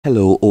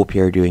Hello, hope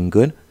you're doing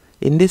good.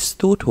 In this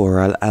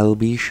tutorial, I'll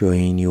be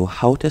showing you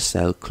how to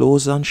sell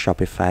clothes on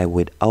Shopify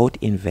without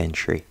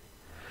inventory.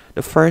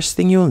 The first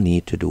thing you'll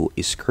need to do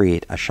is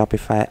create a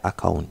Shopify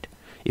account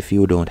if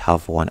you don't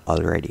have one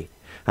already.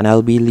 And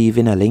I'll be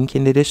leaving a link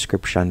in the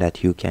description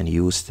that you can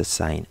use to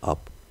sign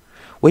up.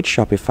 With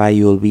Shopify,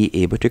 you'll be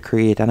able to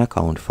create an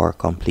account for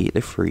completely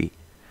free.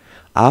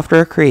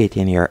 After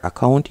creating your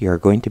account, you're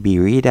going to be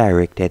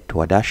redirected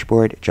to a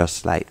dashboard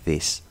just like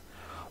this.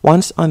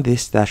 Once on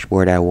this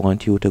dashboard, I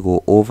want you to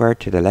go over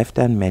to the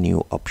left-hand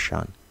menu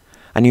option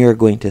and you're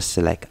going to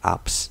select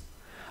apps.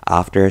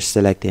 After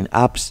selecting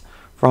apps,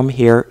 from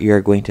here you're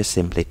going to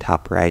simply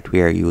tap right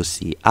where you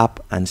see app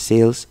and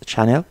sales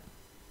channel.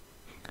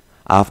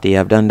 After you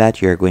have done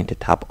that, you're going to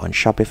tap on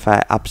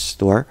Shopify App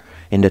Store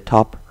in the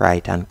top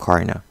right hand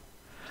corner.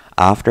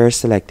 After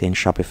selecting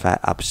Shopify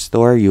App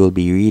Store, you will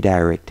be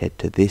redirected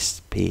to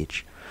this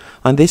page.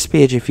 On this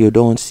page, if you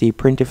don't see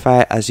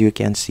Printify, as you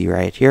can see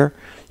right here,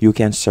 you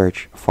can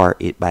search for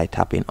it by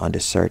tapping on the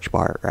search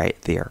bar right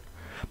there.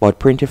 But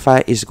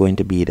Printify is going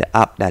to be the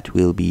app that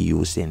we'll be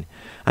using.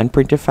 And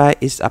Printify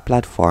is a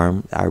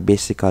platform, or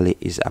basically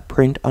is a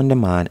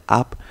print-on-demand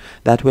app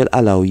that will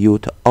allow you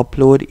to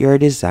upload your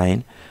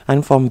design,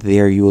 and from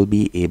there you will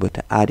be able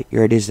to add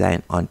your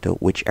design onto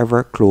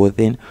whichever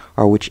clothing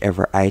or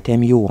whichever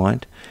item you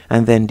want,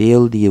 and then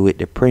they'll deal with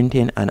the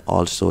printing and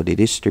also the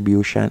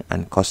distribution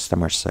and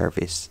customer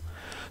service.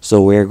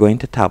 So we're going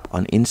to tap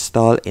on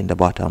install in the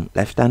bottom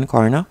left hand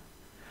corner.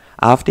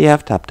 After you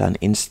have tapped on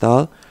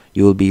install,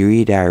 you will be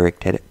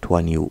redirected to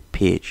a new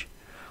page.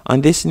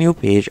 On this new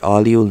page,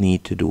 all you'll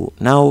need to do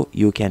now,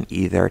 you can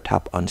either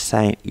tap on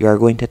you're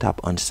going to tap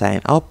on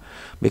sign up,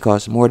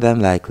 because more than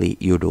likely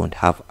you don't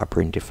have a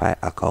Printify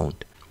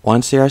account.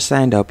 Once you're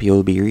signed up,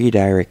 you'll be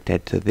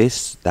redirected to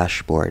this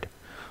dashboard.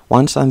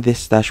 Once on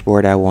this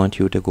dashboard, I want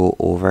you to go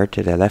over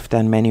to the left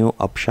hand menu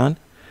option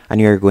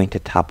and you're going to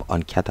tap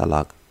on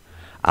catalog.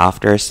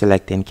 After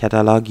selecting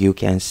catalog, you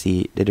can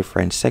see the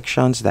different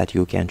sections that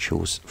you can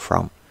choose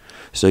from.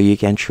 So you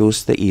can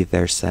choose to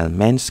either sell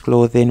men's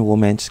clothing,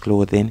 women's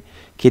clothing,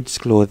 kids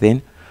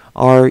clothing,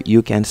 or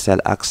you can sell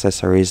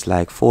accessories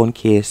like phone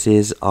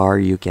cases, or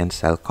you can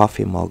sell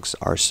coffee mugs,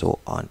 or so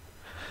on.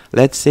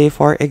 Let's say,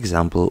 for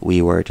example,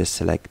 we were to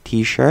select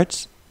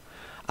t-shirts.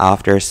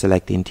 After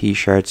selecting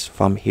t-shirts,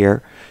 from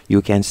here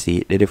you can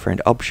see the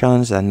different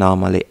options, and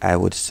normally I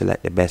would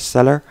select the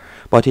bestseller,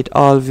 but it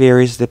all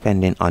varies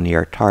depending on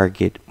your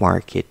target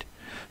market.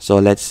 So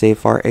let's say,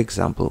 for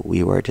example,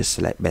 we were to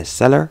select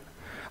bestseller.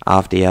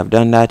 After you have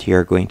done that,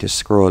 you're going to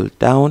scroll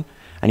down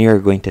and you're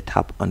going to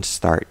tap on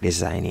start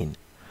designing.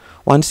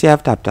 Once you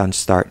have tapped on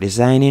start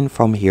designing,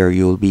 from here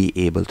you'll be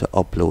able to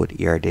upload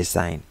your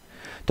design.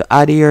 To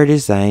add your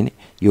design,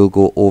 you'll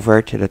go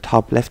over to the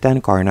top left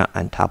hand corner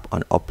and tap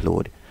on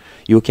upload.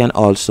 You can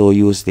also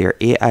use their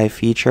AI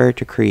feature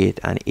to create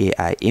an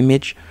AI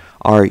image,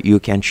 or you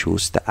can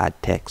choose to add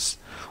text.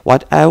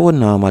 What I would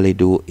normally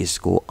do is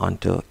go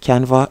onto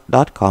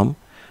canva.com,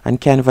 and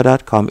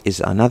canva.com is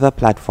another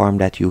platform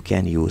that you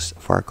can use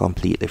for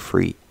completely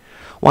free.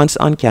 Once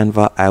on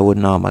Canva, I would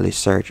normally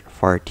search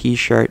for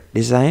t-shirt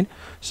design.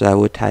 So I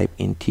would type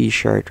in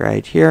t-shirt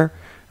right here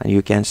and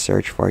you can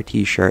search for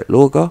t-shirt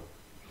logo.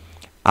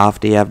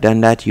 After you have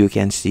done that, you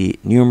can see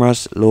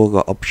numerous logo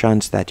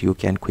options that you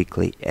can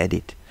quickly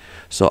edit.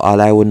 So all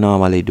I would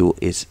normally do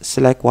is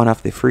select one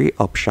of the free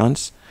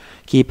options.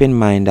 Keep in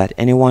mind that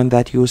anyone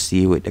that you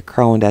see with the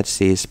crown that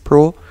says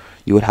Pro,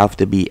 you would have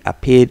to be a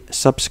paid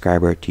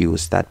subscriber to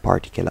use that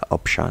particular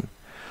option.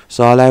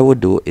 So all I would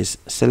do is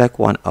select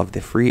one of the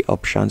free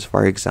options,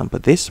 for example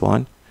this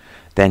one,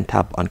 then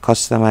tap on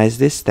customize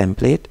this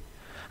template.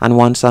 And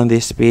once on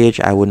this page,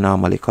 I would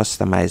normally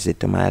customize it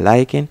to my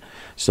liking.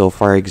 So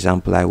for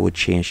example, I would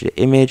change the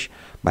image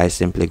by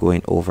simply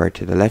going over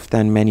to the left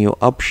hand menu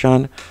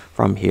option.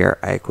 From here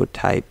I could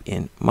type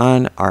in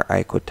man, or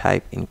I could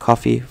type in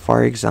coffee,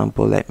 for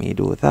example. Let me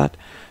do that.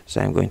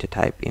 So I'm going to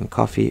type in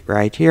coffee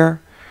right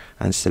here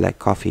and select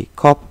coffee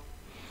cup.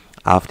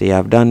 After you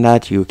have done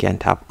that, you can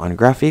tap on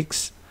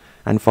graphics,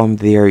 and from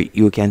there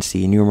you can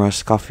see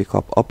numerous coffee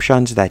cup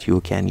options that you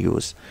can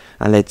use.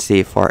 And let's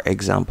say, for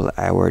example,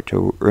 I were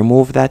to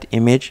remove that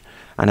image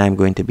and I'm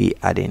going to be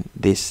adding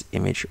this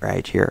image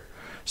right here.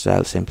 So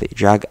I'll simply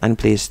drag and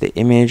place the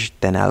image,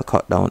 then I'll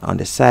cut down on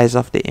the size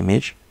of the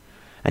image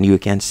and you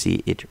can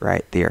see it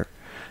right there.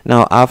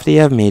 Now after you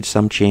have made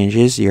some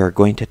changes, you're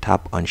going to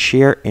tap on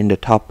share in the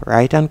top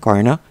right hand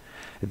corner,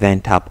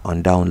 then tap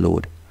on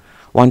download.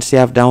 Once you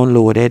have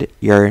downloaded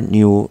your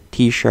new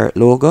t-shirt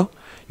logo,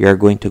 you're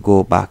going to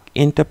go back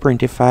into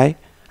Printify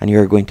and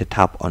you're going to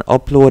tap on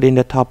upload in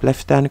the top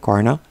left hand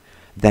corner,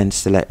 then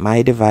select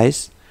my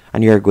device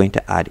and you're going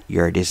to add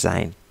your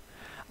design.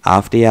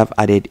 After you have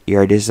added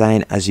your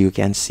design, as you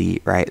can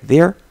see right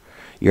there,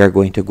 you're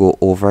going to go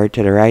over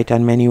to the right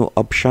hand menu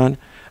option,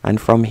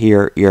 and from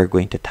here you're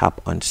going to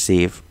tap on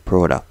save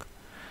product.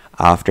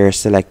 After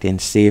selecting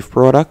save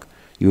product,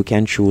 you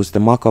can choose the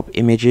mockup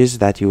images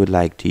that you would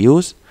like to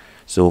use.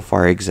 So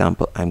for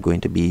example, I'm going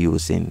to be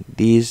using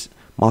these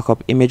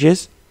mockup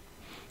images.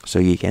 So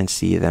you can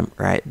see them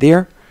right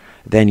there.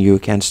 Then you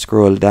can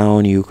scroll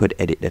down, you could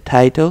edit the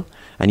title,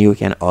 and you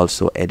can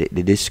also edit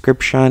the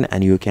description,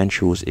 and you can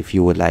choose if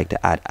you would like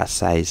to add a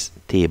size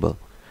table.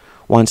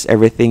 Once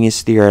everything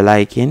is to your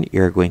liking,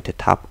 you're going to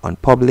tap on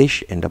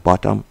publish in the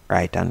bottom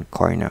right hand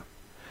corner.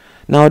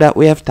 Now that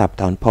we have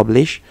tapped on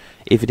publish,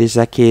 if it is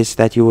a case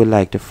that you would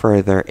like to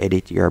further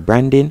edit your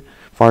branding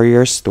for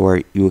your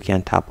store, you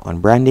can tap on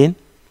branding.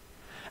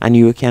 And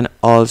you can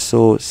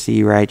also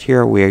see right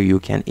here where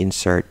you can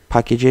insert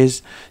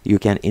packages. You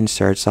can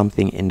insert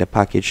something in the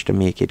package to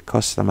make it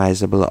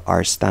customizable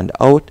or stand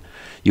out.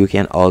 You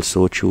can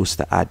also choose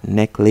to add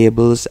neck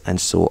labels and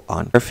so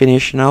on. You're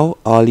finished now.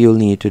 All you'll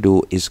need to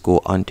do is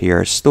go onto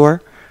your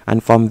store,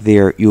 and from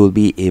there you'll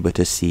be able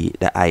to see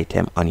the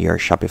item on your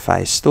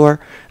Shopify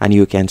store, and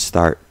you can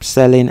start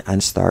selling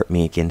and start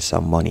making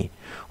some money.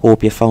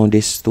 Hope you found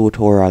this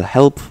tutorial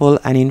helpful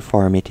and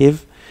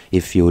informative.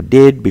 If you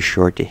did, be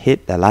sure to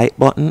hit the like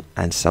button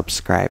and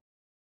subscribe.